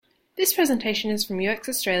This presentation is from UX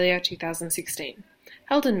Australia 2016,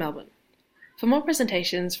 held in Melbourne. For more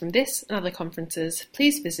presentations from this and other conferences,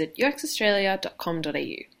 please visit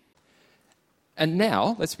uxaustralia.com.au. And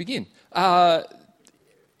now, let's begin. It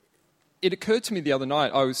occurred to me the other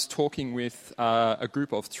night, I was talking with a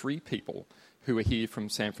group of 3 people who were here from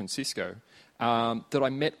San Francisco, that I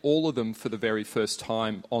met all of them for the very first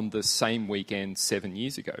time on the same weekend 7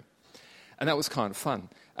 years ago. And that was kind of fun.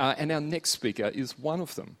 And our next speaker is one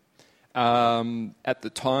of them. At the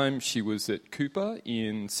time, she was at Cooper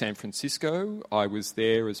in San Francisco. I was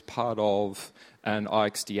there as part of an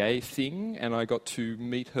IXDA thing, and I got to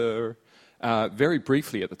meet her very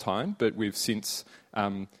briefly at the time, but we've since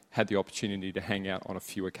had the opportunity to hang out on a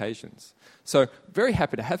few occasions. So very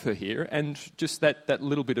happy to have her here, and just that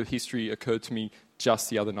little bit of history occurred to me just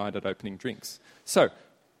the other night at opening drinks. So,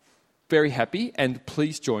 very happy, and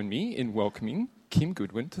please join me in welcoming Kim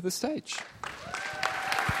Goodwin to the stage.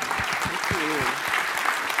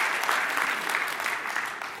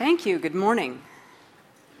 Thank you. Good morning.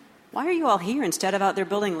 Why are you all here instead of out there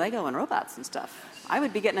building Lego and robots and stuff? I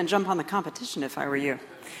would be getting a jump on the competition if I were you.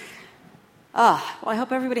 Well, I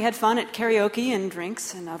hope everybody had fun at karaoke and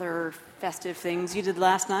drinks and other festive things you did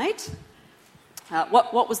last night.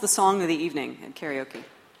 What was the song of the evening at karaoke?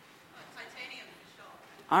 Titanium for sure.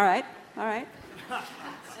 All right.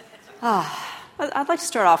 I'd like to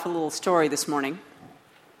start off with a little story this morning.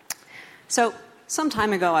 So, some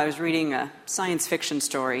time ago, I was reading a science fiction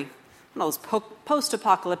story, one of those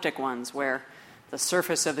post-apocalyptic ones where the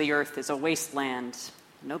surface of the earth is a wasteland.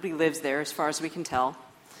 Nobody lives there as far as we can tell.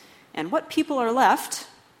 And what people are left,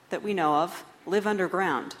 that we know of, live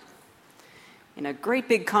underground in a great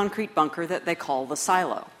big concrete bunker that they call the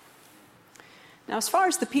silo. Now, as far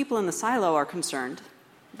as the people in the silo are concerned,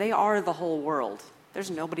 they are the whole world.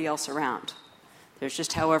 There's nobody else around. There's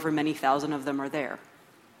just however many thousand of them are there.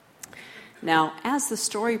 Now, as the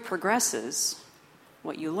story progresses,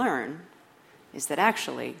 what you learn is that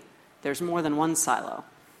actually there's more than one silo.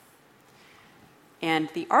 And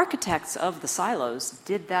the architects of the silos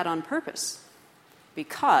did that on purpose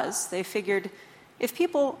because they figured if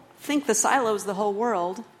people think the silo is the whole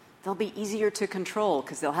world, they'll be easier to control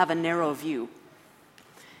because they'll have a narrow view.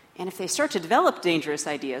 And if they start to develop dangerous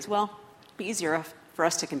ideas, well, it'll be easier for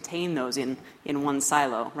us to contain those in one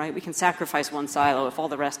silo, right? We can sacrifice one silo if all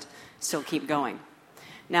the rest still keep going.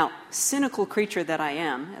 Now, cynical creature that I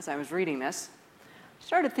am, as I was reading this,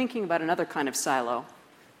 started thinking about another kind of silo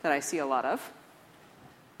that I see a lot of.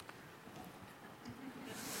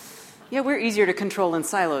 Yeah, we're easier to control in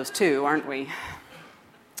silos too, aren't we?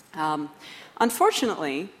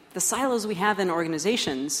 Unfortunately, the silos we have in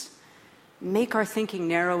organizations make our thinking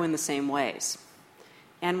narrow in the same ways.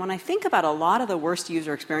 And when I think about a lot of the worst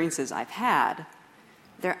user experiences I've had,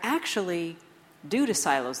 they're actually due to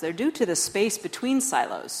silos. They're due to the space between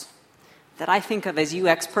silos that I think of as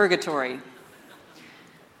UX purgatory.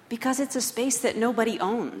 Because it's a space that nobody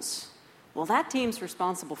owns. Well, that team's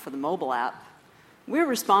responsible for the mobile app. We're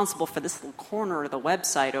responsible for this little corner of the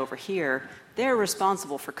website over here. They're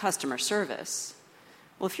responsible for customer service.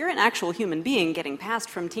 Well, if you're an actual human being getting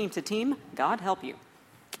passed from team to team, God help you.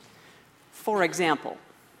 For example,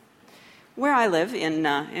 where I live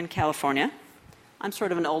in California, I'm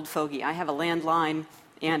sort of an old fogey. I have a landline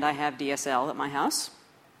and I have DSL at my house,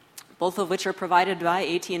 both of which are provided by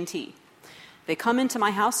AT&T. They come into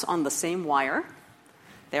my house on the same wire.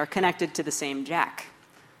 They are connected to the same jack.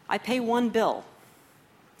 I pay one bill,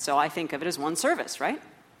 so I think of it as one service, right?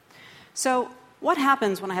 So what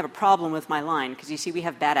happens when I have a problem with my line? Because you see, we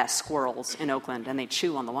have badass squirrels in Oakland, and they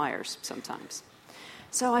chew on the wires sometimes.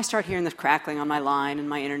 So I start hearing this crackling on my line, and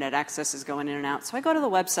my internet access is going in and out. So I go to the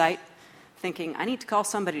website thinking, I need to call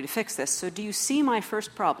somebody to fix this. So do you see my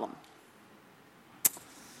first problem?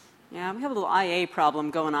 Yeah, we have a little IA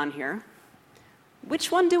problem going on here.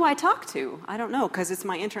 Which one do I talk to? I don't know, because it's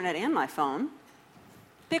my internet and my phone.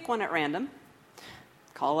 Pick one at random.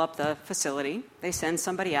 Call up the facility. They send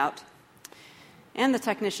somebody out. And the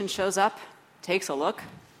technician shows up, takes a look.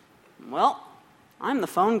 Well, I'm the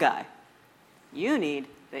phone guy. You need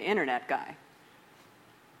the internet guy.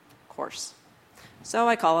 Of course. So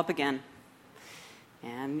I call up again.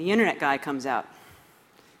 And the internet guy comes out.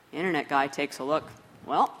 The internet guy takes a look.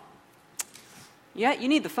 Well, yeah, you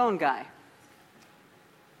need the phone guy.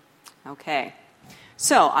 Okay.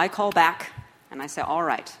 So I call back, and I say, all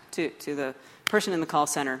right, to the person in the call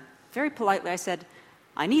center. Very politely, I said,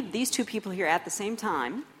 I need these 2 people here at the same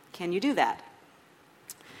time. Can you do that?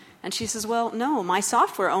 And she says, well, no, my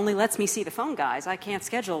software only lets me see the phone guys. I can't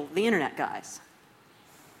schedule the internet guys.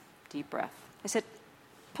 Deep breath. I said,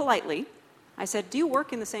 politely, I said, do you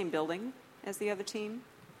work in the same building as the other team?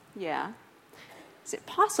 Yeah. Is it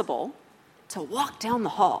possible to walk down the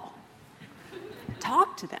hall,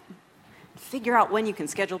 talk to them, figure out when you can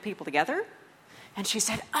schedule people together? And she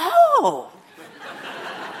said, oh,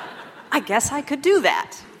 I guess I could do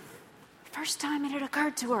that. First time it had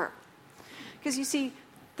occurred to her. Because you see,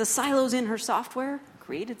 the silos in her software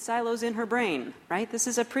created silos in her brain, right? This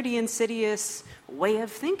is a pretty insidious way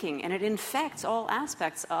of thinking, and it infects all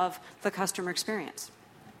aspects of the customer experience.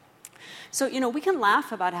 So, we can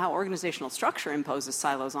laugh about how organizational structure imposes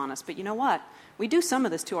silos on us, but you know what? We do some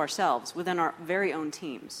of this to ourselves within our very own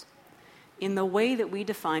teams in the way that we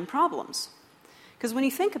define problems. Because when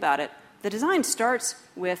you think about it, the design starts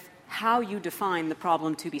with how you define the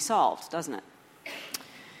problem to be solved, doesn't it?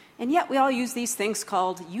 And yet we all use these things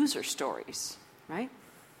called user stories, right?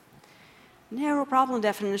 Narrow problem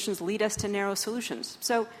definitions lead us to narrow solutions.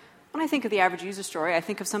 So when I think of the average user story, I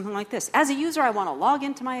think of something like this. As a user, I want to log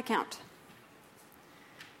into my account.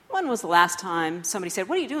 When was the last time somebody said,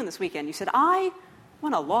 what are you doing this weekend? You said, I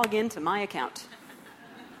want to log into my account.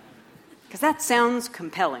 Because that sounds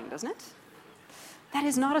compelling, doesn't it? That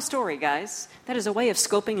is not a story, guys. That is a way of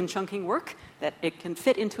scoping and chunking work that it can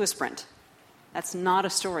fit into a sprint. That's not a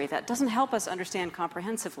story. That doesn't help us understand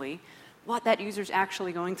comprehensively what that user's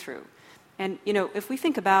actually going through. And, if we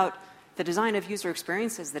think about the design of user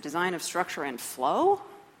experience as the design of structure and flow,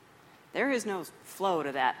 there is no flow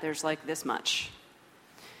to that. There's like this much.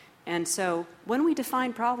 And so when we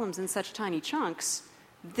define problems in such tiny chunks,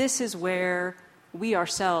 this is where we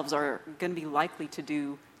ourselves are going to be likely to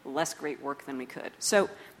do less great work than we could. So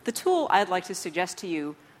the tool I'd like to suggest to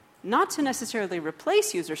you, not to necessarily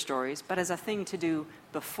replace user stories, but as a thing to do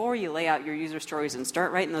before you lay out your user stories and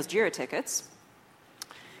start writing those JIRA tickets,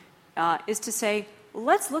 is to say,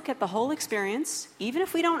 let's look at the whole experience. Even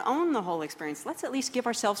if we don't own the whole experience, let's at least give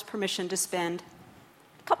ourselves permission to spend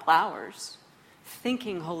a couple hours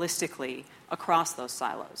thinking holistically across those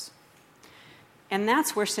silos. And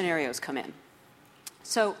that's where scenarios come in.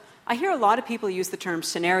 So I hear a lot of people use the term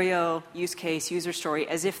scenario, use case, user story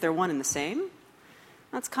as if they're one and the same.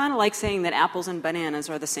 That's kind of like saying that apples and bananas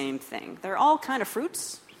are the same thing. They're all kind of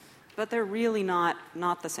fruits, but they're really not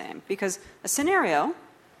the same. Because a scenario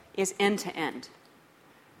is end-to-end.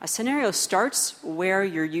 A scenario starts where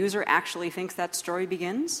your user actually thinks that story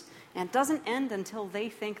begins and doesn't end until they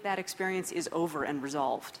think that experience is over and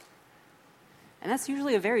resolved. And that's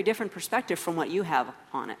usually a very different perspective from what you have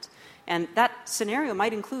on it. And that scenario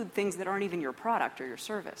might include things that aren't even your product or your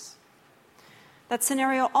service. That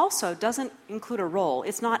scenario also doesn't include a role.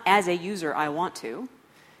 It's not as a user I want to.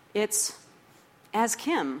 It's as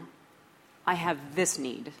Kim, I have this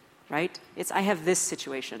need, right? It's I have this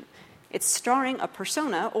situation. It's starring a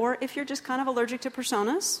persona, or if you're just kind of allergic to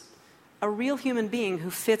personas, a real human being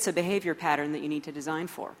who fits a behavior pattern that you need to design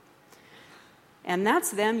for. And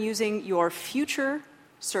that's them using your future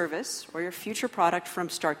service or your future product from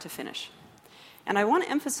start to finish. And I want to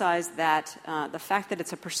emphasize that the fact that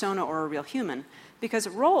it's a persona or a real human, because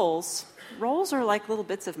roles are like little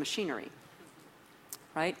bits of machinery,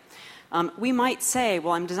 right? We might say,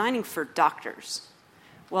 well, I'm designing for doctors.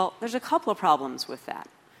 Well, there's a couple of problems with that.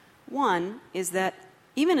 One is that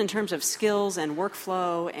even in terms of skills and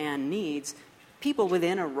workflow and needs, people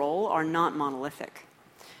within a role are not monolithic.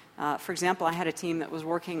 For example, I had a team that was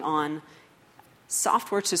working on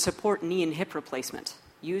software to support knee and hip replacement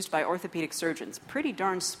used by orthopedic surgeons. Pretty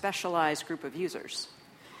darn specialized group of users.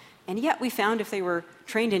 And yet we found if they were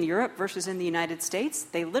trained in Europe versus in the United States,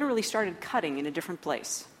 they literally started cutting in a different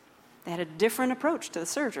place. They had a different approach to the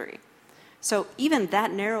surgery. So even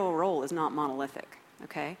that narrow role is not monolithic,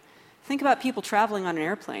 okay? Think about people traveling on an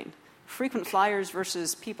airplane. Frequent flyers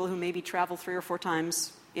versus people who maybe travel 3 or 4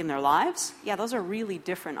 times in their lives. Yeah, those are really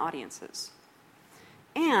different audiences.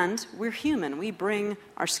 And we're human. We bring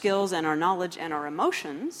our skills and our knowledge and our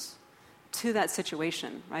emotions to that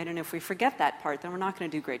situation, right? And if we forget that part, then we're not going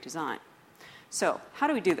to do great design. So how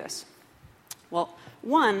do we do this? Well,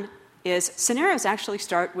 one is scenarios actually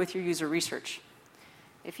start with your user research.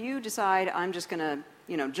 If you decide I'm just going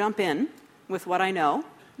to, jump in with what I know,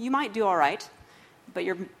 you might do all right, but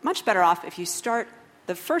you're much better off if you start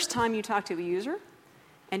the first time you talk to a user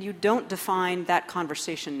and you don't define that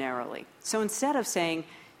conversation narrowly. So instead of saying,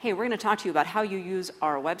 hey, we're going to talk to you about how you use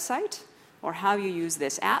our website or how you use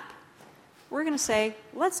this app, we're going to say,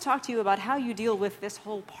 let's talk to you about how you deal with this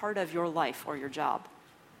whole part of your life or your job.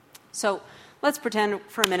 So let's pretend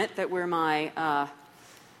for a minute that we're my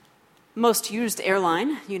most used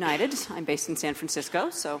airline, United. I'm based in San Francisco,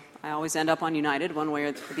 so I always end up on United one way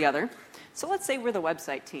or the other. So let's say we're the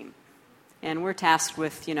website team, and we're tasked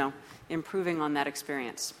with, improving on that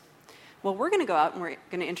experience. Well, we're going to go out and we're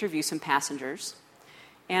going to interview some passengers,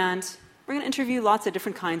 And we're going to interview lots of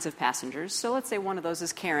different kinds of passengers. So let's say one of those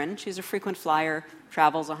is Karen. She's a frequent flyer,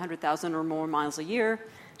 travels 100,000 or more miles a year.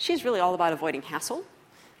 She's really all about avoiding hassle.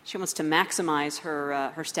 She wants to maximize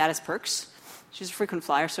her status perks. She's a frequent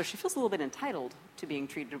flyer, so she feels a little bit entitled to being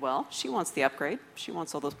treated well. She wants the upgrade. She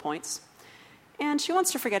wants all those points. And she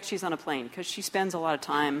wants to forget she's on a plane because she spends a lot of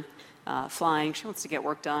time flying. She wants to get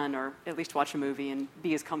work done or at least watch a movie and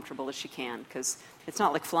be as comfortable as she can because it's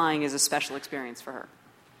not like flying is a special experience for her.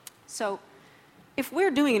 So if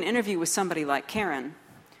we're doing an interview with somebody like Karen,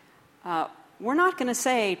 we're not going to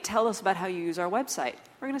say, tell us about how you use our website.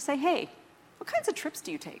 We're going to say, hey, what kinds of trips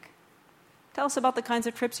do you take? Tell us about the kinds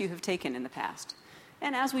of trips you have taken in the past.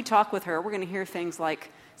 And as we talk with her, we're going to hear things like,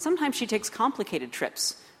 sometimes she takes complicated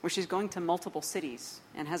trips where she's going to multiple cities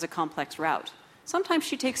and has a complex route. Sometimes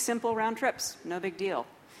she takes simple round trips, no big deal.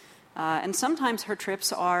 And sometimes her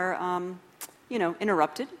trips are,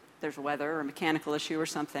 interrupted. There's weather or a mechanical issue or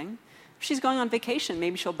something. If she's going on vacation,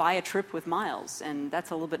 maybe she'll buy a trip with miles, and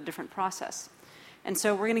that's a little bit different process. And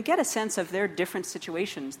so we're going to get a sense of their different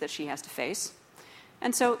situations that she has to face.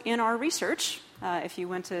 And so in our research, if you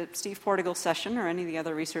went to Steve Portigal's session or any of the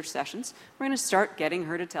other research sessions, we're going to start getting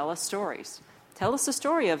her to tell us stories. Tell us the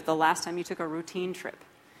story of the last time you took a routine trip.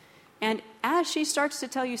 And as she starts to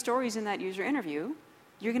tell you stories in that user interview,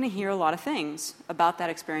 you're going to hear a lot of things about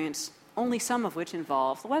that experience, only some of which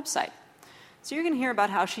involve the website. So you're going to hear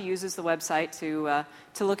about how she uses the website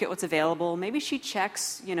to look at what's available. Maybe she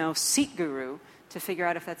checks, Seat Guru to figure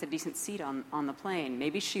out if that's a decent seat on the plane.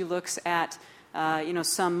 Maybe she looks at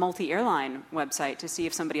some multi-airline website to see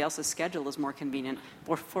if somebody else's schedule is more convenient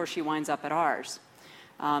before she winds up at ours.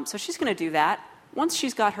 So she's going to do that. Once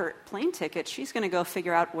she's got her plane ticket, she's going to go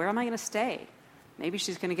figure out, where am I going to stay? Maybe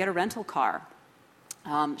she's going to get a rental car.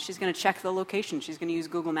 She's going to check the location. She's going to use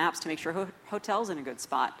Google Maps to make sure her hotel's in a good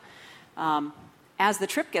spot. As the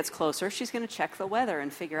trip gets closer, she's going to check the weather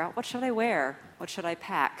and figure out, what should I wear? What should I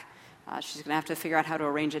pack? She's going to have to figure out how to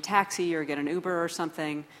arrange a taxi or get an Uber or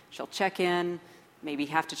something. She'll check in, maybe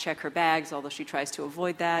have to check her bags, although she tries to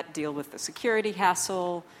avoid that, deal with the security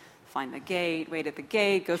hassle, find the gate, wait at the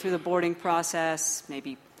gate, go through the boarding process,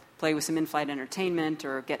 maybe play with some in-flight entertainment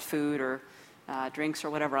or get food or drinks or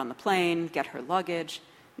whatever on the plane, get her luggage.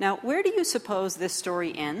 Now, where do you suppose this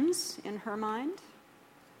story ends in her mind?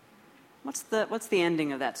 What's the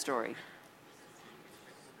ending of that story?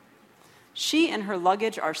 She and her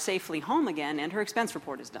luggage are safely home again, and her expense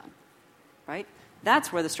report is done, right?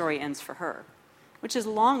 That's where the story ends for her, which is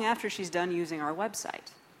long after she's done using our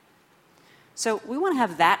website. So we want to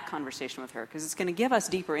have that conversation with her because it's going to give us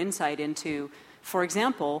deeper insight into, for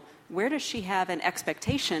example, where does she have an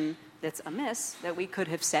expectation that's amiss that we could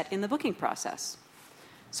have set in the booking process?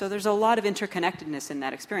 So there's a lot of interconnectedness in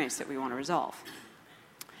that experience that we want to resolve.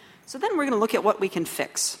 So then we're going to look at what we can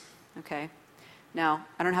fix, okay? Now,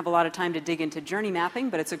 I don't have a lot of time to dig into journey mapping,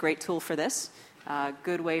 but it's a great tool for this.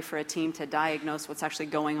 Good way for a team to diagnose what's actually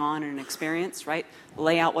going on in an experience, right?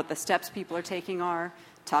 Lay out what the steps people are taking are,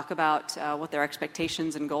 talk about what their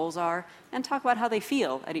expectations and goals are, and talk about how they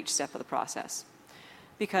feel at each step of the process.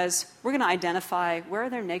 Because we're going to identify where are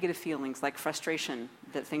their negative feelings, like frustration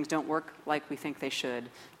that things don't work like we think they should,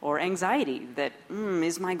 or anxiety that,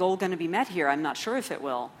 is my goal going to be met here? I'm not sure if it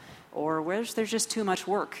will. Or where there's just too much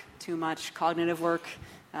work, too much cognitive work,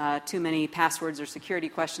 too many passwords or security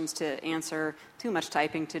questions to answer, too much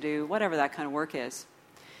typing to do, whatever that kind of work is.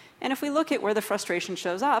 And if we look at where the frustration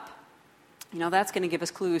shows up, that's going to give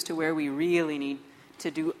us clues to where we really need to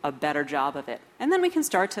do a better job of it. And then we can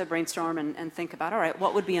start to brainstorm and think about, all right,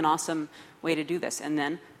 what would be an awesome way to do this? And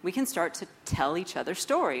then we can start to tell each other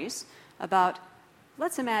stories about,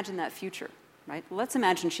 let's imagine that future. Right? Let's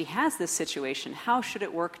imagine she has this situation. How should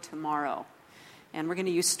it work tomorrow? And we're going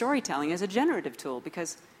to use storytelling as a generative tool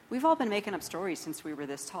because we've all been making up stories since we were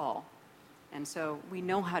this tall. And so we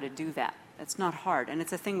know how to do that. It's not hard. And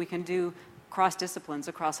it's a thing we can do across disciplines,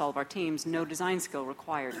 across all of our teams. No design skill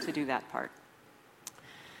required to do that part.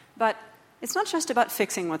 But it's not just about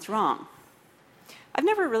fixing what's wrong. I've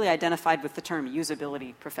never really identified with the term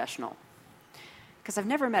usability professional, because I've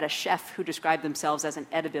never met a chef who described themselves as an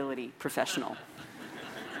edibility professional.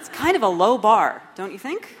 It's kind of a low bar, don't you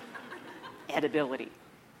think? Edibility.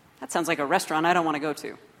 That sounds like a restaurant I don't want to go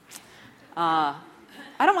to. I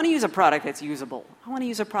don't want to use a product that's usable. I want to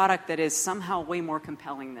use a product that is somehow way more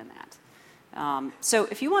compelling than that. So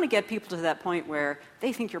if you want to get people to that point where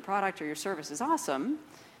they think your product or your service is awesome,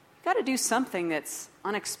 you've got to do something that's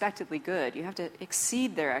unexpectedly good. You have to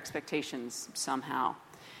exceed their expectations somehow.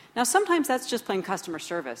 Now, sometimes that's just plain customer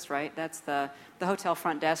service, right? That's the hotel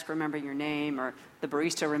front desk remembering your name or the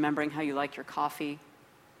barista remembering how you like your coffee.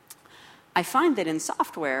 I find that in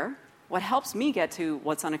software, what helps me get to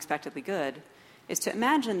what's unexpectedly good is to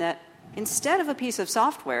imagine that instead of a piece of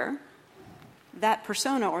software, that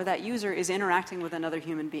persona or that user is interacting with another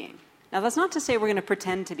human being. Now, that's not to say we're going to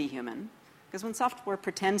pretend to be human, because when software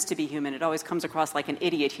pretends to be human, it always comes across like an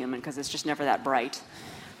idiot human because it's just never that bright,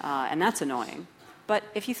 and that's annoying. But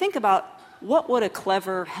if you think about what would a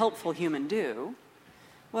clever, helpful human do,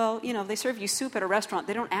 well, they serve you soup at a restaurant.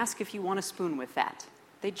 They don't ask if you want a spoon with that.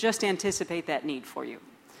 They just anticipate that need for you.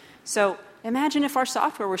 So imagine if our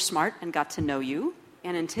software were smart and got to know you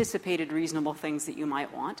and anticipated reasonable things that you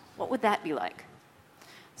might want. What would that be like?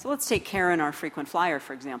 So let's take Karen, our frequent flyer,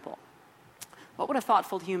 for example. What would a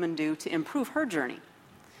thoughtful human do to improve her journey?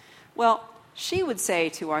 Well, she would say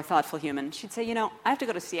to our thoughtful human, she'd say, I have to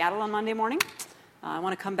go to Seattle on Monday morning. I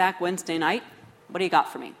want to come back Wednesday night. What do you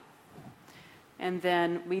got for me? And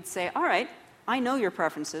then we'd say, all right, I know your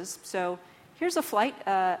preferences, so here's a flight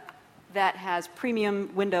that has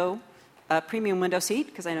premium window seat,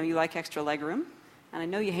 because I know you like extra leg room. And I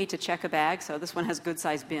know you hate to check a bag, so this one has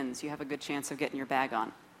good-sized bins. You have a good chance of getting your bag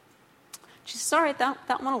on. She says, all right,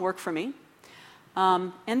 that one will work for me.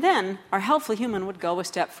 And then our helpful human would go a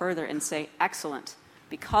step further and say, excellent.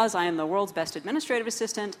 Because I am the world's best administrative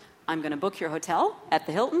assistant, I'm going to book your hotel at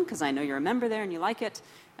the Hilton, because I know you're a member there and you like it.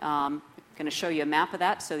 I'm going to show you a map of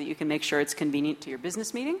that so that you can make sure it's convenient to your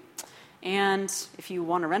business meeting. And if you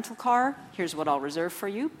want a rental car, here's what I'll reserve for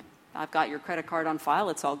you. I've got your credit card on file.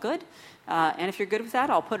 It's all good. And if you're good with that,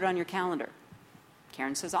 I'll put it on your calendar.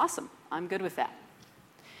 Karen says, awesome. I'm good with that.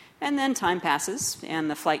 And then time passes, and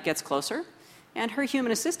the flight gets closer. And her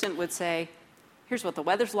human assistant would say, here's what the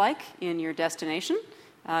weather's like in your destination.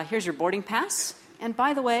 Here's your boarding pass. And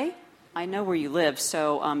by the way, I know where you live,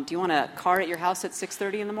 so do you want a car at your house at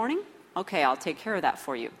 6:30 in the morning? Okay, I'll take care of that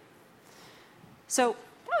for you. So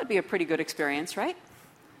that would be a pretty good experience, right?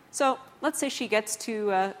 So let's say she gets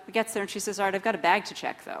there and she says, all right, I've got a bag to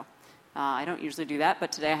check, though. I don't usually do that,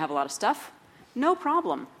 but today I have a lot of stuff. No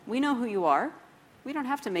problem. We know who you are. We don't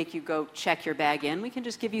have to make you go check your bag in. We can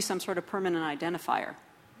just give you some sort of permanent identifier.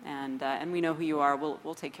 And we know who you are.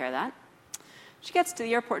 We'll take care of that. She gets to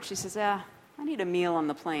the airport. She says, I need a meal on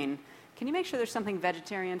the plane. Can you make sure there's something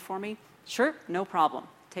vegetarian for me? Sure, no problem.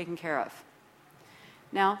 Taken care of.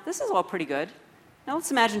 Now, this is all pretty good. Now,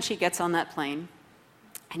 let's imagine she gets on that plane.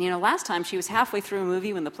 And, last time she was halfway through a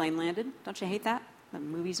movie when the plane landed. Don't you hate that? The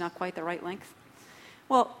movie's not quite the right length.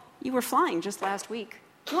 Well, you were flying just last week.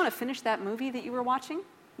 Do you want to finish that movie that you were watching?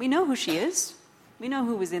 We know who she is. We know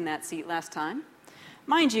who was in that seat last time.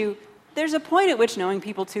 Mind you, there's a point at which knowing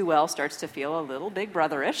people too well starts to feel a little big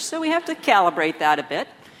brotherish, so we have to calibrate that a bit.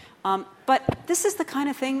 But this is the kind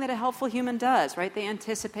of thing that a helpful human does, right? They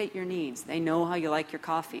anticipate your needs. They know how you like your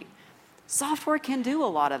coffee. Software can do a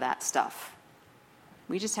lot of that stuff.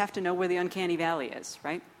 We just have to know where the uncanny valley is,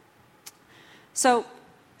 right? So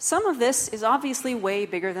some of this is obviously way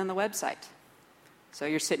bigger than the website. So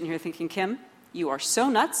you're sitting here thinking, Kim, you are so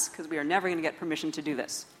nuts because we are never going to get permission to do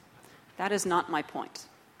this. That is not my point.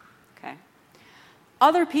 Okay?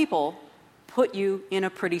 Other people put you in a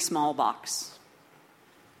pretty small box.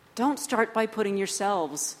 Don't start by putting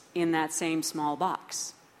yourselves in that same small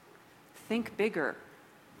box. Think bigger.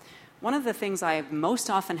 One of the things I most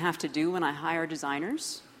often have to do when I hire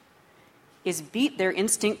designers is beat their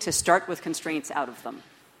instinct to start with constraints out of them,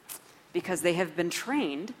 because they have been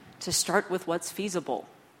trained to start with what's feasible,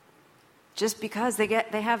 just because they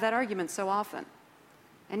have that argument so often.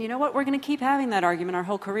 And you know what? We're going to keep having that argument our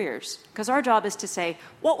whole careers, because our job is to say,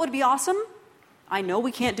 what would be awesome? I know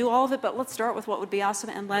we can't do all of it, but let's start with what would be awesome,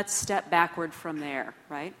 and let's step backward from there,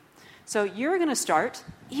 right? So you're going to start,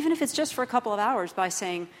 even if it's just for a couple of hours, by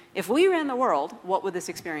saying, if we ran the world, what would this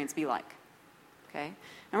experience be like? Okay? And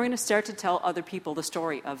we're going to start to tell other people the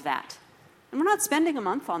story of that. And we're not spending a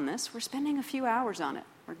month on this. We're spending a few hours on it.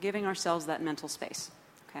 We're giving ourselves that mental space.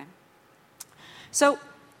 Okay? So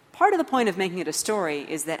part of the point of making it a story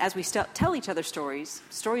is that as we tell each other stories,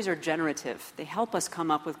 stories are generative. They help us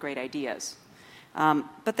come up with great ideas.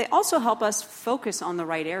 But they also help us focus on the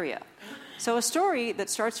right area. So a story that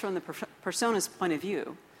starts from the persona's point of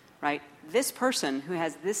view, right? This person who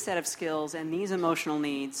has this set of skills and these emotional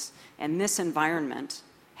needs and this environment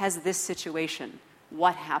has this situation.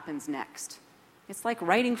 What happens next? It's like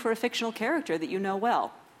writing for a fictional character that you know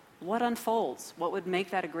well. What unfolds? What would make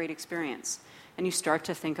that a great experience? And you start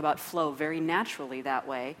to think about flow very naturally that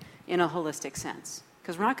way in a holistic sense.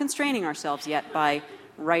 Because we're not constraining ourselves yet by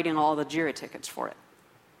writing all the JIRA tickets for it.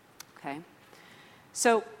 Okay?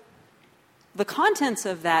 So the contents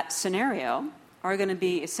of that scenario are going to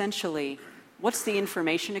be essentially, what's the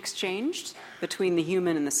information exchanged between the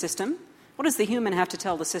human and the system? What does the human have to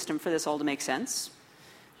tell the system for this all to make sense?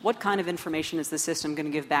 What kind of information is the system going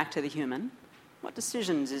to give back to the human? What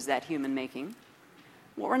decisions is that human making?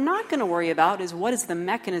 What we're not going to worry about is what is the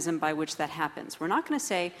mechanism by which that happens. We're not going to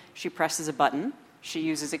say she presses a button, she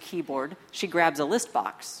uses a keyboard, she grabs a list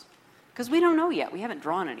box. Because we don't know yet. We haven't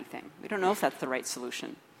drawn anything. We don't know if that's the right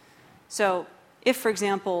solution. So if, for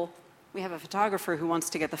example, we have a photographer who wants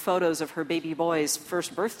to get the photos of her baby boy's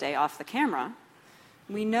first birthday off the camera,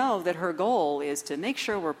 we know that her goal is to make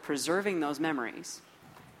sure we're preserving those memories.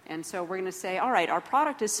 And so we're going to say, all right, our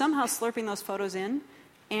product is somehow slurping those photos in,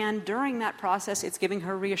 and during that process, it's giving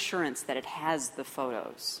her reassurance that it has the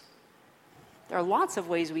photos. There are lots of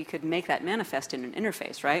ways we could make that manifest in an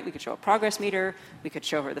interface, right? We could show a progress meter. We could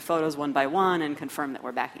show her the photos one by one and confirm that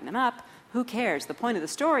we're backing them up. Who cares? The point of the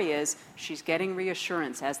story is she's getting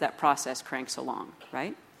reassurance as that process cranks along,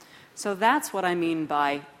 right? So that's what I mean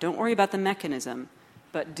by don't worry about the mechanism,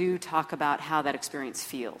 but do talk about how that experience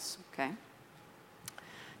feels, okay?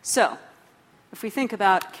 So if we think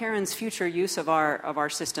about Karen's future use of our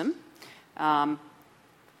system,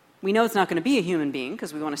 we know it's not going to be a human being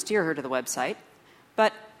because we want to steer her to the website,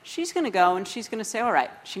 but she's going to go and she's going to say, all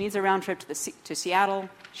right, she needs a round trip to Seattle.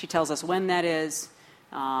 She tells us when that is.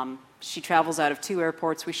 She travels out of 2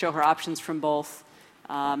 airports. We show her options from both.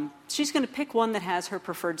 She's going to pick one that has her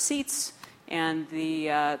preferred seats and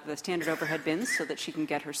the standard overhead bins so that she can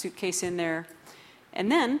get her suitcase in there.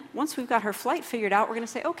 And then, once we've got her flight figured out, we're going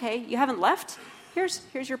to say, okay, you haven't left? Here's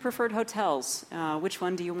your preferred hotels. Which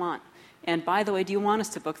one do you want? And by the way, do you want us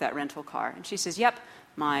to book that rental car? And she says, yep,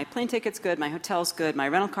 my plane ticket's good, my hotel's good, my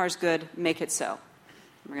rental car's good, make it so.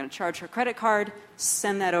 We're going to charge her credit card,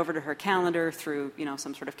 send that over to her calendar through,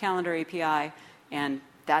 some sort of calendar API, and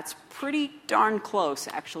that's pretty darn close,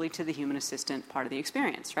 actually, to the human assistant part of the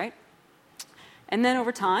experience, right? And then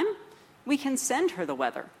over time, we can send her the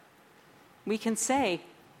weather. We can say,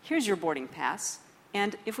 here's your boarding pass,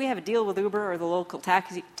 and if we have a deal with Uber or the local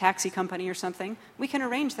taxi company or something, we can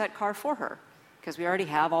arrange that car for her because we already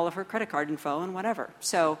have all of her credit card info and whatever.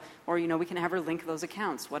 So, or, we can have her link those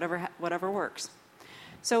accounts, whatever works.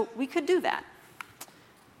 So we could do that.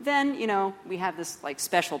 Then, we have this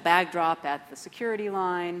special bag drop at the security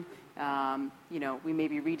line. We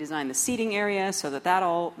maybe redesign the seating area so that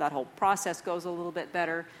whole process goes a little bit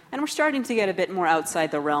better. And we're starting to get a bit more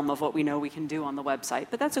outside the realm of what we know we can do on the website.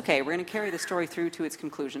 But that's okay. We're going to carry the story through to its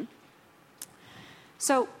conclusion.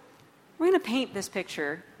 So we're going to paint this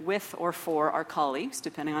picture with or for our colleagues,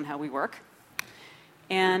 depending on how we work.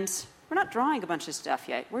 And we're not drawing a bunch of stuff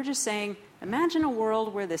yet. We're just saying, imagine a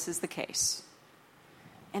world where this is the case.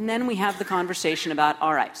 And then we have the conversation about,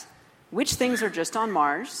 all right, which things are just on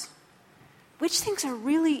Mars? Which things are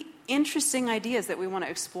really interesting ideas that we want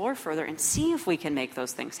to explore further and see if we can make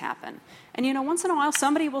those things happen? And once in a while,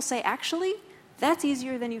 somebody will say, actually, that's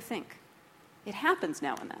easier than you think. It happens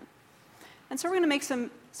now and then. And so we're going to make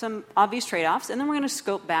some obvious trade-offs, and then we're going to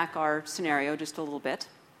scope back our scenario just a little bit.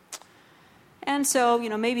 And so,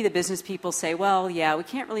 maybe the business people say, well, yeah, we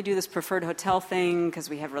can't really do this preferred hotel thing because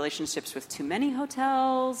we have relationships with too many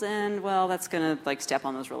hotels, and, well, that's going to, step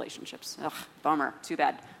on those relationships. Ugh, bummer, too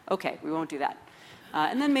bad. Okay, we won't do that.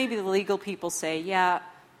 And then maybe the legal people say, yeah,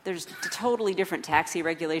 there's totally different taxi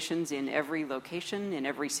regulations in every location, in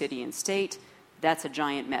every city and state. That's a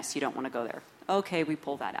giant mess. You don't want to go there. Okay, we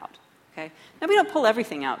pull that out. Okay? Now, we don't pull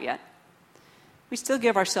everything out yet. We still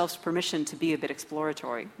give ourselves permission to be a bit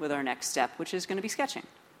exploratory with our next step, which is going to be sketching.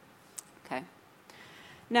 Okay?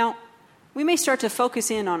 Now, we may start to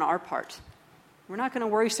focus in on our part. We're not going to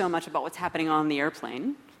worry so much about what's happening on the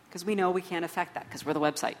airplane, because we know we can't affect that, because we're the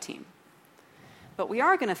website team. But we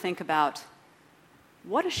are going to think about,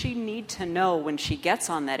 what does she need to know when she gets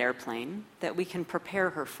on that airplane that we can prepare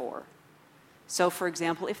her for? So, for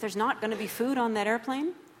example, if there's not going to be food on that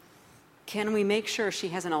airplane, can we make sure she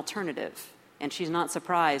has an alternative and she's not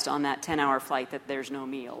surprised on that 10-hour flight that there's no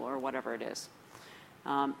meal or whatever it is?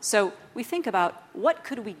 So we think about, what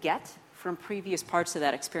could we get from previous parts of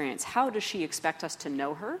that experience? How does she expect us to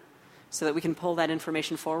know her so that we can pull that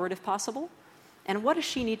information forward if possible? And what does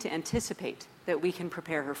she need to anticipate that we can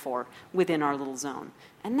prepare her for within our little zone?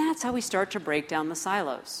 And that's how we start to break down the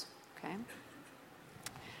silos. Okay?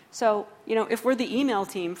 So, if we're the email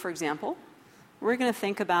team, for example, we're going to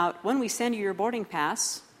think about, when we send you your boarding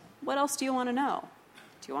pass, what else do you want to know?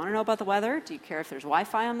 Do you want to know about the weather? Do you care if there's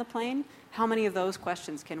Wi-Fi on the plane? How many of those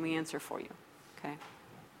questions can we answer for you? Okay.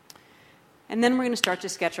 And then we're going to start to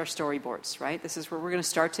sketch our storyboards, right? This is where we're going to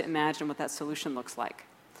start to imagine what that solution looks like.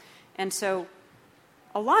 And so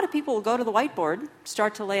a lot of people will go to the whiteboard,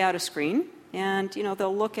 start to lay out a screen, and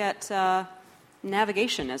they'll look at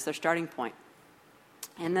navigation as their starting point.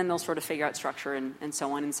 And then they'll sort of figure out structure and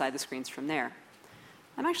so on inside the screens from there.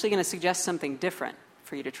 I'm actually going to suggest something different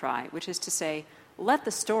for you to try, which is to say, let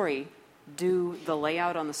the story do the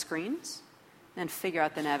layout on the screens and figure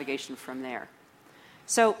out the navigation from there.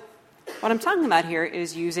 So what I'm talking about here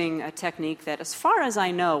is using a technique that, as far as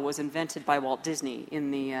I know, was invented by Walt Disney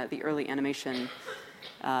in the early animation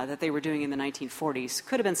that they were doing in the 1940s.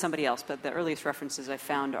 Could have been somebody else, but the earliest references I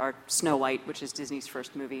found are Snow White, which is Disney's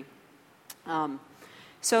first movie.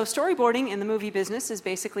 So storyboarding in the movie business is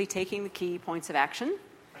basically taking the key points of action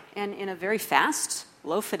and, in a very fast,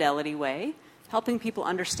 low-fidelity way, helping people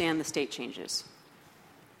understand the state changes.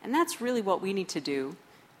 And that's really what we need to do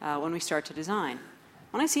when we start to design.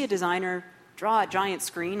 When I see a designer draw a giant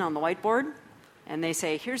screen on the whiteboard and they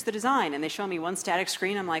say, here's the design, and they show me one static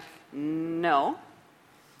screen, I'm like, no,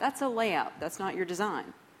 that's a layout. That's not your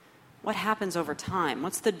design. What happens over time?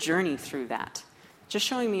 What's the journey through that? Just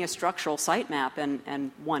showing me a structural sitemap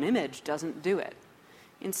and one image doesn't do it.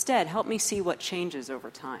 Instead, help me see what changes over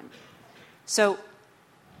time. So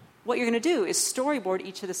what you're going to do is storyboard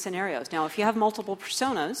each of the scenarios. Now, if you have multiple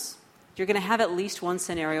personas, you're going to have at least one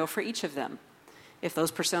scenario for each of them. If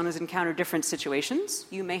those personas encounter different situations,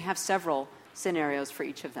 you may have several scenarios for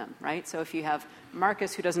each of them, right? So if you have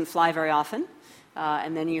Marcus, who doesn't fly very often,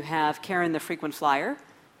 and then you have Karen, the frequent flyer,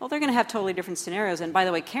 well, they're going to have totally different scenarios. And by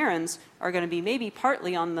the way, Karen's are going to be maybe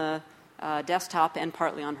partly on the desktop and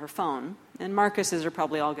partly on her phone. And Marcus's are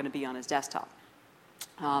probably all going to be on his desktop.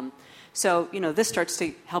 So, this starts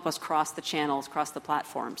to help us cross the channels, cross the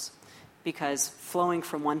platforms, because flowing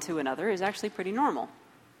from one to another is actually pretty normal.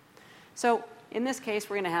 So in this case,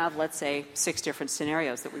 we're going to have, let's say, 6 different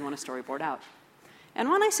scenarios that we want to storyboard out. And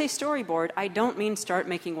when I say storyboard, I don't mean start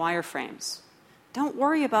making wireframes. Don't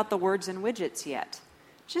worry about the words and widgets yet.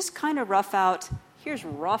 Just kind of rough out, here's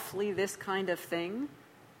roughly this kind of thing,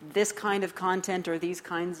 this kind of content or these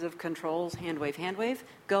kinds of controls, hand wave,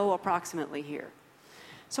 go approximately here.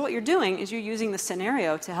 So what you're doing is you're using the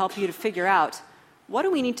scenario to help you to figure out what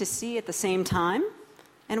do we need to see at the same time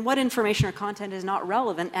and what information or content is not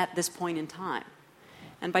relevant at this point in time.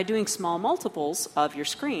 And by doing small multiples of your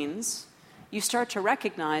screens, you start to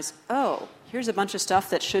recognize, oh, here's a bunch of stuff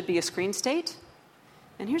that should be a screen state,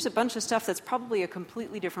 and here's a bunch of stuff that's probably a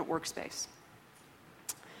completely different workspace.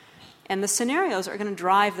 And the scenarios are going to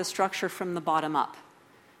drive the structure from the bottom up.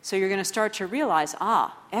 So you're going to start to realize,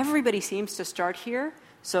 everybody seems to start here,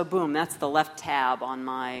 so boom, that's the left tab on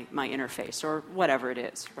my interface, or whatever it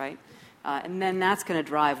is, right? And then that's going to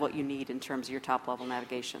drive what you need in terms of your top-level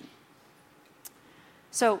navigation.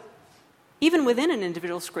 So even within an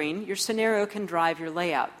individual screen, your scenario can drive your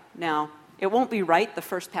layout. Now, it won't be right the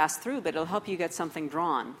first pass through, but it'll help you get something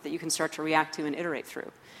drawn that you can start to react to and iterate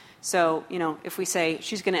through. So, if we say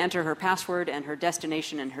she's going to enter her password and her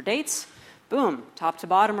destination and her dates, boom, top to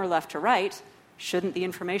bottom or left to right, shouldn't the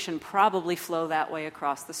information probably flow that way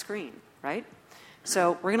across the screen, right?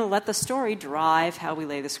 So we're going to let the story drive how we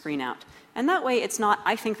lay the screen out. And that way it's not,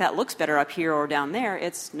 I think that looks better up here or down there.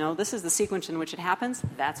 It's, no, this is the sequence in which it happens.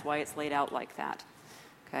 That's why it's laid out like that.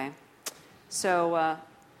 Okay? So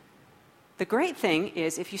the great thing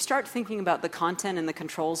is if you start thinking about the content and the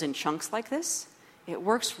controls in chunks like this, it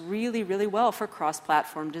works really, really well for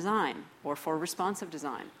cross-platform design or for responsive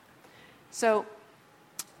design. So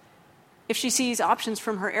if she sees options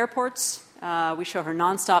from her airports, we show her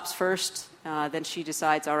nonstops first. Then she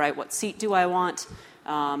decides, all right, what seat do I want?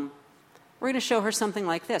 We're going to show her something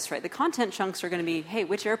like this, right? The content chunks are going to be, hey,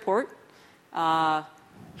 which airport? Here are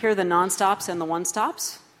the nonstops and the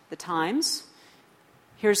one-stops, the times.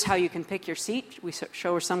 Here's how you can pick your seat. We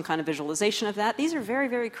show her some kind of visualization of that. These are very,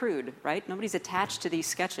 very crude, right? Nobody's attached to these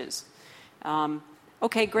sketches.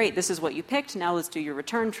 Okay, great. This is what you picked. Now let's do your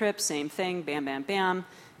return trip. Same thing. Bam, bam, bam.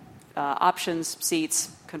 Options,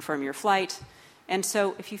 seats, confirm your flight. And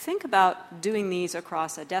so if you think about doing these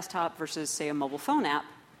across a desktop versus, say, a mobile phone app,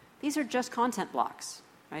 these are just content blocks,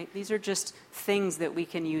 right? These are just things that we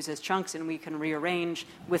can use as chunks and we can rearrange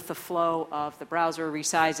with the flow of the browser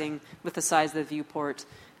resizing, with the size of the viewport,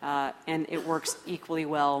 and it works equally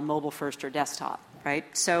well mobile first or desktop, right?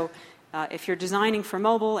 So if you're designing for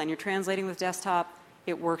mobile and you're translating with desktop,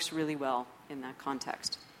 it works really well in that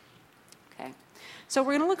context. Okay. So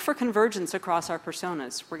we're going to look for convergence across our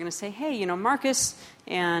personas. We're going to say, hey, Marcus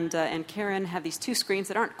and Karen have these 2 screens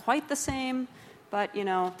that aren't quite the same, but,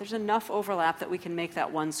 there's enough overlap that we can make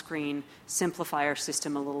that one screen simplify our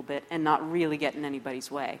system a little bit and not really get in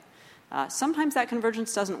anybody's way. Sometimes that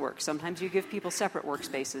convergence doesn't work. Sometimes you give people separate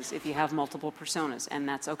workspaces if you have multiple personas, and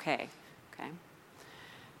that's okay. Okay.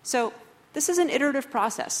 So this is an iterative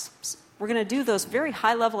process. We're going to do those very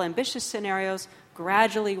high-level, ambitious scenarios,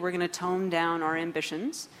 gradually we're going to tone down our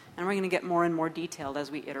ambitions, and we're going to get more and more detailed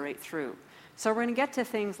as we iterate through. So we're going to get to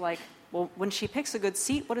things like, well, when she picks a good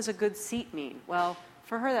seat, what does a good seat mean? Well,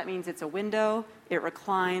 for her, that means it's a window, it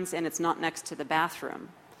reclines, and it's not next to the bathroom,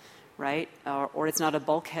 right? Or it's not a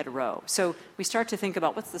bulkhead row. So we start to think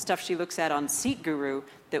about what's the stuff she looks at on Seat Guru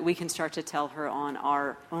that we can start to tell her on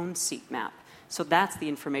our own seat map. So that's the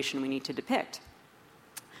information we need to depict.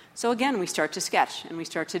 So again, we start to sketch, and we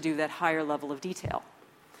start to do that higher level of detail.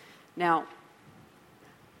 Now,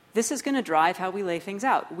 this is going to drive how we lay things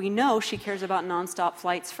out. We know she cares about nonstop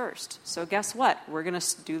flights first. So guess what? We're going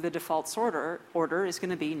to do the default order is going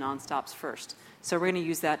to be nonstops first. So we're going to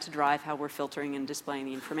use that to drive how we're filtering and displaying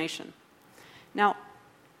the information. Now,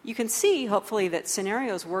 you can see, hopefully, that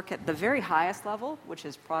scenarios work at the very highest level, which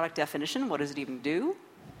is product definition. What does it even do?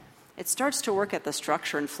 It starts to work at the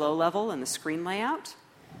structure and flow level and the screen layout.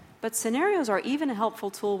 But scenarios are even a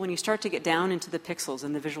helpful tool when you start to get down into the pixels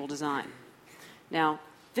and the visual design. Now,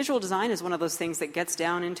 visual design is one of those things that gets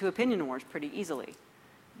down into opinion wars pretty easily.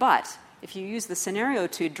 But if you use the scenario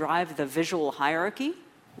to drive the visual hierarchy,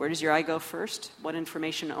 where does your eye go first? What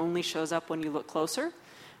information only shows up when you look closer?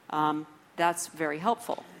 That's very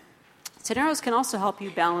helpful. Scenarios can also help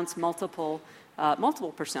you balance multiple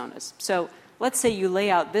personas. So let's say you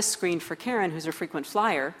lay out this screen for Karen, who's a frequent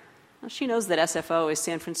flyer. Well, she knows that SFO is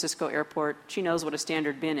San Francisco Airport. She knows what a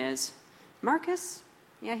standard bin is. Marcus?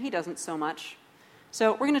 Yeah, he doesn't so much.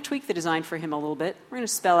 So we're going to tweak the design for him a little bit. We're going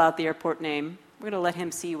to spell out the airport name. We're going to let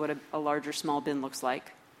him see what a larger small bin looks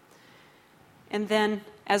like. And then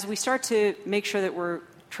as we start to make sure that we're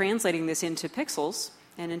translating this into pixels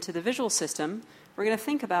and into the visual system, we're going to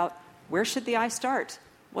think about where should the eye start?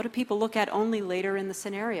 What do people look at only later in the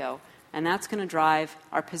scenario? And that's going to drive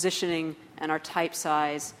our positioning and our type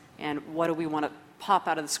size and what do we want to pop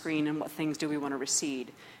out of the screen and what things do we want to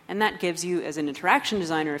recede. And that gives you, as an interaction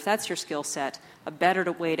designer, if that's your skill set, a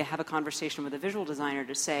better way to have a conversation with a visual designer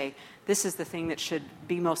to say, this is the thing that should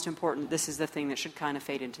be most important, this is the thing that should kind of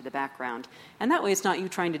fade into the background. And that way it's not you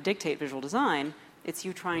trying to dictate visual design, it's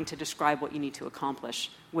you trying to describe what you need to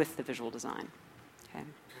accomplish with the visual design. Okay.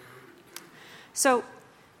 So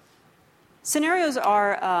scenarios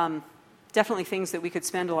are definitely things that we could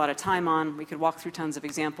spend a lot of time on. We could walk through tons of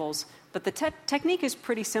examples. But the technique is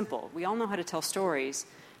pretty simple. We all know how to tell stories.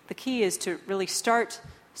 The key is to really start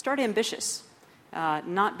ambitious,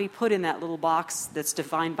 not be put in that little box that's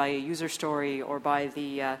defined by a user story or by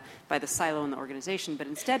the silo in the organization, but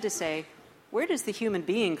instead to say, where does the human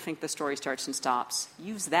being think the story starts and stops?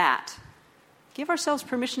 Use that. Give ourselves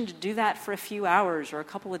permission to do that for a few hours or a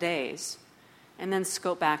couple of days, and then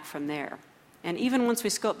scope back from there. And even once we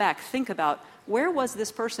scope back, think about, where was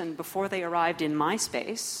this person before they arrived in my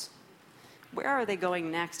space? Where are they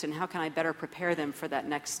going next, and how can I better prepare them for that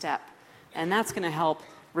next step? And that's going to help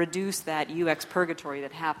reduce that UX purgatory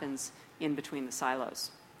that happens in between the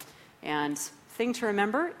silos. And thing to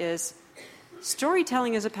remember is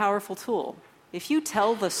storytelling is a powerful tool. If you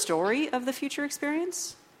tell the story of the future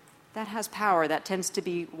experience, that has power. That tends to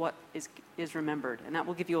be what is remembered. And that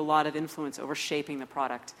will give you a lot of influence over shaping the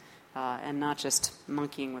product and not just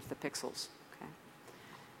monkeying with the pixels. Okay.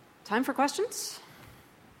 Time for questions?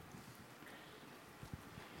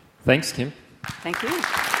 Thanks, Kim. Thank you.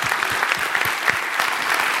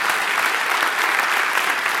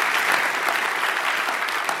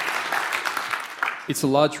 It's a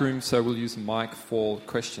large room, so we'll use a mic for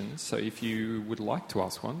questions. So if you would like to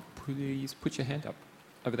ask one, please put your hand up.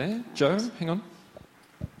 Over there. Joe, hang on.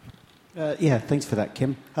 Yeah, thanks for that,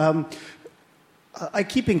 Kim. I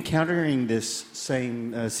keep encountering this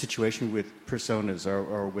same situation with personas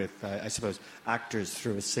or with, I suppose, actors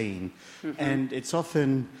through a scene. Mm-hmm. And it's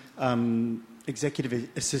often executive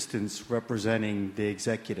assistants representing the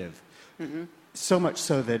executive. Mm-hmm. So much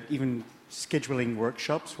so that even scheduling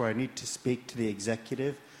workshops where I need to speak to the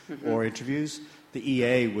executive mm-hmm. or interviews, the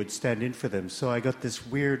EA would stand in for them. So I got this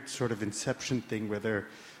weird sort of inception thing where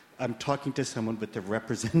I'm talking to someone, but they're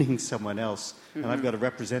representing someone else. Mm-hmm. And I've got to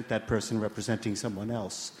represent that person representing someone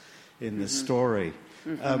else in the mm-hmm. story.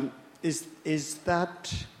 Mm-hmm. Is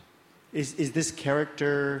this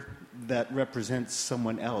character that represents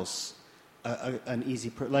someone else an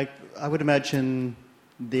easy... like, I would imagine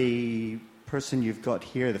the person you've got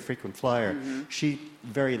here, the frequent flyer, mm-hmm. she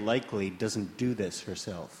very likely doesn't do this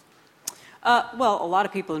herself. Well, a lot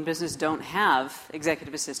of people in business don't have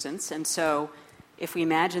executive assistants, and so if we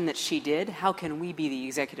imagine that she did, how can we be the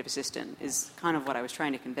executive assistant is kind of what I was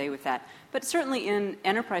trying to convey with that. But certainly in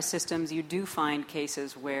enterprise systems, you do find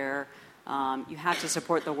cases where you have to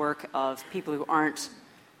support the work of people who aren't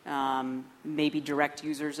maybe direct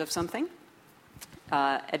users of something.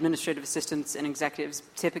 administrative assistants and executives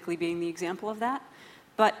typically being the example of that.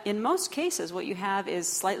 But in most cases, what you have is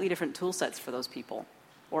slightly different tool sets for those people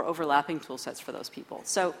or overlapping tool sets for those people.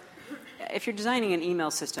 So if you're designing an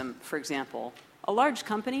email system, for example, a large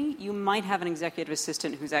company, you might have an executive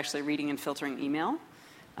assistant who's actually reading and filtering email.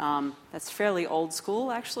 That's fairly old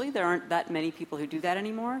school, actually. There aren't that many people who do that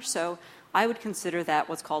anymore. So I would consider that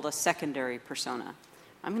what's called a secondary persona.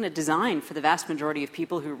 I'm going to design for the vast majority of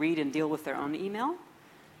people who read and deal with their own email.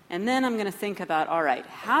 And then I'm going to think about, all right,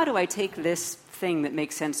 how do I take this thing that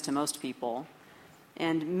makes sense to most people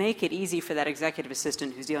and make it easy for that executive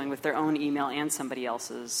assistant who's dealing with their own email and somebody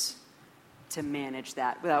else's to manage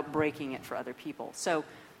that without breaking it for other people. So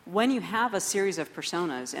when you have a series of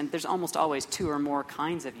personas, and there's almost always two or more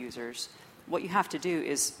kinds of users, what you have to do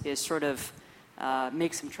is sort of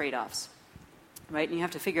make some trade-offs, right? And you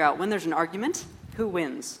have to figure out when there's an argument, who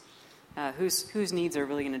wins, whose needs are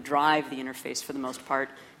really going to drive the interface for the most part,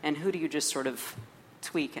 and who do you just sort of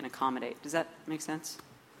tweak and accommodate. Does that make sense?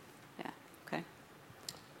 Yeah, okay.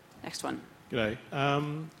 Next one. G'day.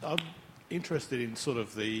 I'm interested in sort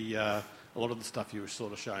of a lot of the stuff you were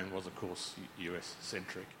sort of showing was, of course,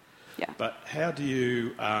 US-centric. Yeah. But how do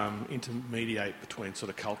you intermediate between sort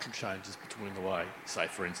of cultural changes between the way, say,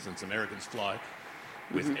 for instance, Americans fly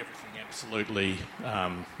with everything absolutely,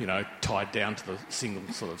 tied down to the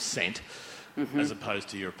single sort of cent, as opposed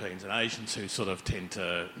to Europeans and Asians who sort of tend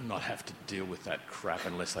to not have to deal with that crap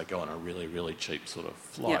unless they go on a really, really cheap sort of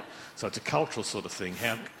flight. Yeah. So it's a cultural sort of thing.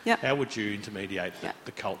 How would you intermediate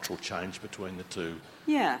the cultural change between the two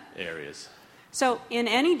areas? So in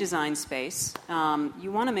any design space,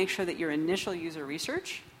 you want to make sure that your initial user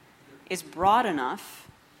research is broad enough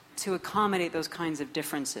to accommodate those kinds of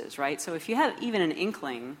differences, right? So if you have even an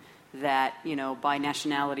inkling that, by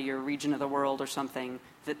nationality or region of the world or something,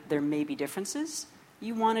 that there may be differences,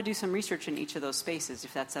 you want to do some research in each of those spaces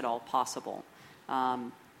if that's at all possible.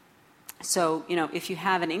 So, if you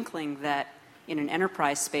have an inkling that in an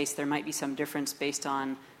enterprise space there might be some difference based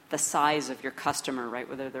on the size of your customer, right,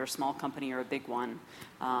 whether they're a small company or a big one,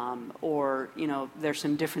 or, there's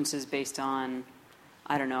some differences based on,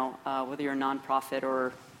 I don't know, whether you're a nonprofit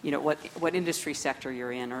or, what industry sector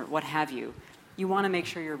you're in or what have you. You want to make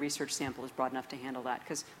sure your research sample is broad enough to handle that,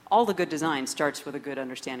 because all the good design starts with a good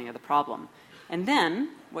understanding of the problem. And then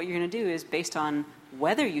what you're going to do is, based on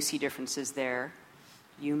whether you see differences there,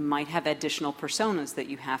 you might have additional personas that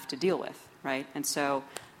you have to deal with, right? And so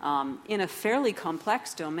in a fairly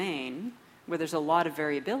complex domain where there's a lot of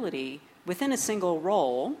variability, within a single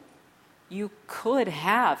role, you could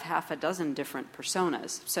have half a dozen different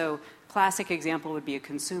personas. So classic example would be a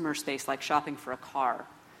consumer space like shopping for a car,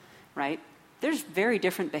 right? There's very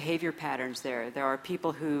different behavior patterns there. There are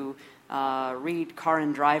people who read Car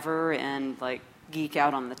and Driver and geek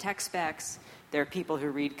out on the tech specs. There are people who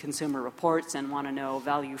read Consumer Reports and want to know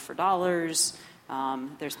value for dollars.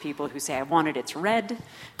 There's people who say, I want it, it's red.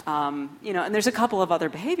 And there's a couple of other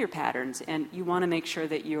behavior patterns, and you want to make sure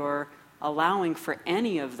that you're allowing for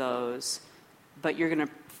any of those, but you're going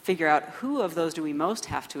to figure out who of those do we most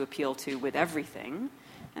have to appeal to with everything,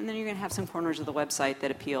 and then you're going to have some corners of the website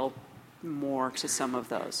that appeal more to some of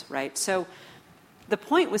those, right? So the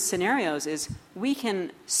point with scenarios is we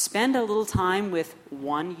can spend a little time with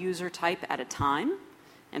one user type at a time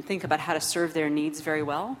and think about how to serve their needs very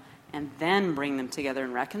well, and then bring them together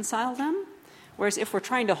and reconcile them. Whereas if we're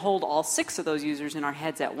trying to hold all 6 of those users in our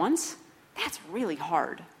heads at once, that's really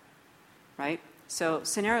hard, right? So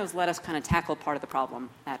scenarios let us kind of tackle part of the problem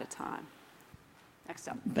at a time. Next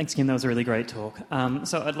up. Thanks, Kim. That was a really great talk.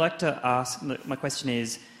 So I'd like to ask, my question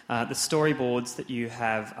is, the storyboards that you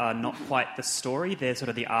have are not quite the story. They're sort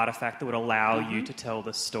of the artifact that would allow you to tell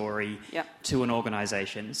the story to an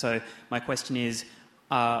organisation. So my question is,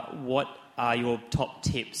 what are your top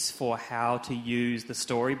tips for how to use the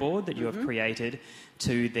storyboard that you have created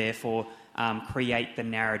to therefore create the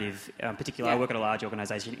narrative? Particularly, I work at a large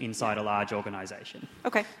organisation inside a large organisation.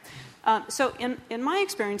 Okay. So in my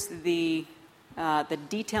experience, the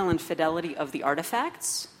detail and fidelity of the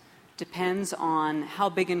artifacts depends on how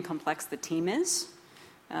big and complex the team is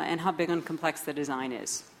and how big and complex the design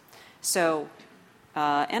is. So,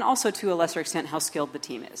 and also to a lesser extent, how skilled the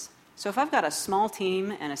team is. So if I've got a small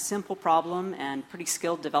team and a simple problem and pretty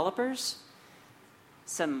skilled developers,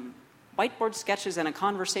 some whiteboard sketches and a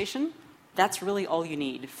conversation, that's really all you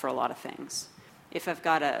need for a lot of things. If I've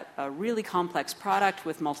got a really complex product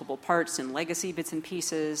with multiple parts and legacy bits and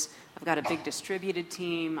pieces, I've got a big distributed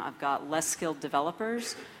team, I've got less skilled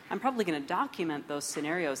developers, I'm probably going to document those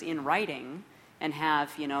scenarios in writing and have,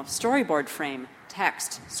 storyboard frame,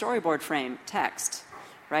 text, storyboard frame, text,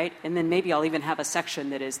 right? And then maybe I'll even have a section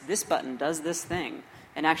that is this button does this thing,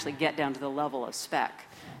 and actually get down to the level of spec.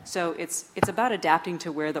 So it's about adapting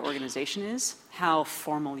to where the organization is, how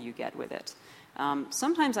formal you get with it.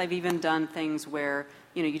 Sometimes I've even done things where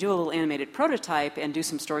you do a little animated prototype and do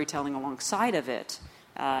some storytelling alongside of it,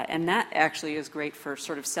 and that actually is great for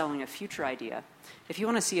sort of selling a future idea. If you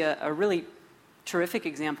want to see a really terrific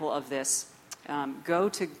example of this, go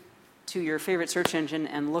to your favorite search engine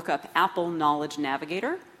and look up Apple Knowledge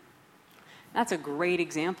Navigator. That's a great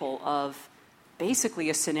example of basically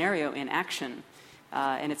a scenario in action.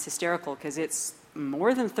 And it's hysterical because it's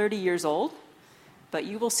more than 30 years old, but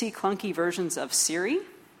you will see clunky versions of Siri,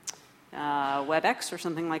 WebEx or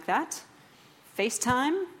something like that,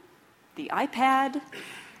 FaceTime, the iPad,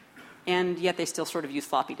 and yet they still sort of use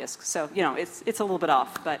floppy disks. So, it's a little bit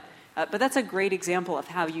off, but that's a great example of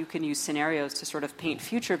how you can use scenarios to sort of paint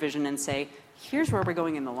future vision and say, here's where we're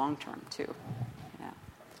going in the long term, too.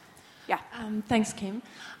 Yeah. Thanks, Kim.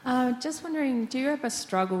 Just wondering, do you ever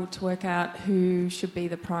struggle to work out who should be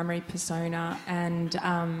the primary persona, and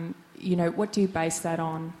what do you base that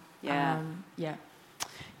on? Yeah.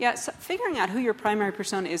 Yeah. So figuring out who your primary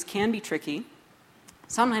persona is can be tricky.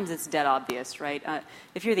 Sometimes it's dead obvious, right?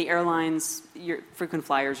 If you're the airlines, your frequent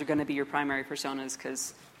flyers are going to be your primary personas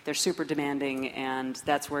because they're super demanding, and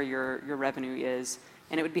that's where your revenue is,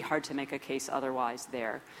 and it would be hard to make a case otherwise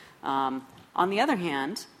there. On the other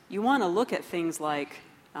hand, you want to look at things like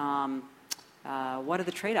what are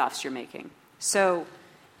the trade-offs you're making. So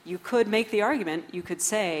you could make the argument, you could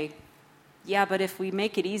say, yeah, but if we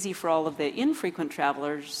make it easy for all of the infrequent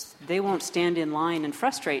travelers, they won't stand in line and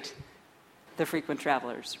frustrate the frequent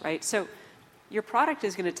travelers, right? So your product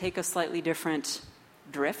is going to take a slightly different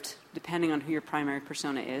drift depending on who your primary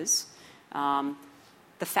persona is.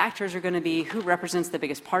 The factors are going to be who represents the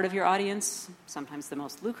biggest part of your audience, sometimes the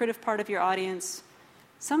most lucrative part of your audience.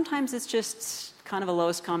 Sometimes it's just kind of a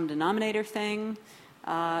lowest common denominator thing.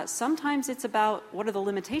 Sometimes it's about what are the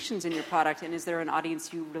limitations in your product, and is there an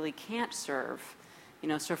audience you really can't serve?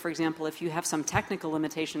 So for example, if you have some technical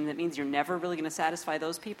limitation that means you're never really going to satisfy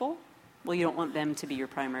those people, well, you don't want them to be your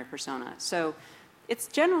primary persona. So it's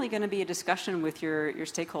generally going to be a discussion with your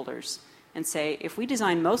stakeholders and say, if we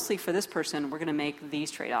design mostly for this person, we're going to make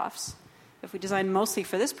these trade-offs. If we design mostly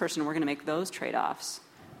for this person, we're going to make those trade-offs.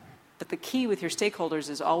 But the key with your stakeholders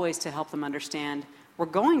is always to help them understand we're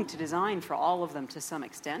going to design for all of them to some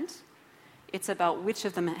extent. It's about which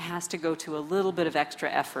of them has to go to a little bit of extra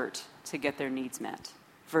effort to get their needs met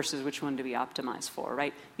versus which one do we optimize for,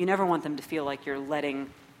 right? You never want them to feel like you're letting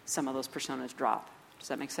some of those personas drop. Does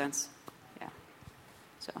that make sense? Yeah.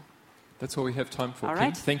 So that's all we have time for. All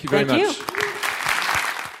right. Kim. Thank you very much.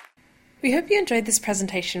 We hope you enjoyed this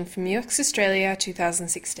presentation from UX Australia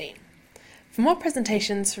 2016. For more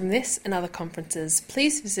presentations from this and other conferences,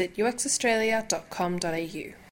 please visit uxaustralia.com.au.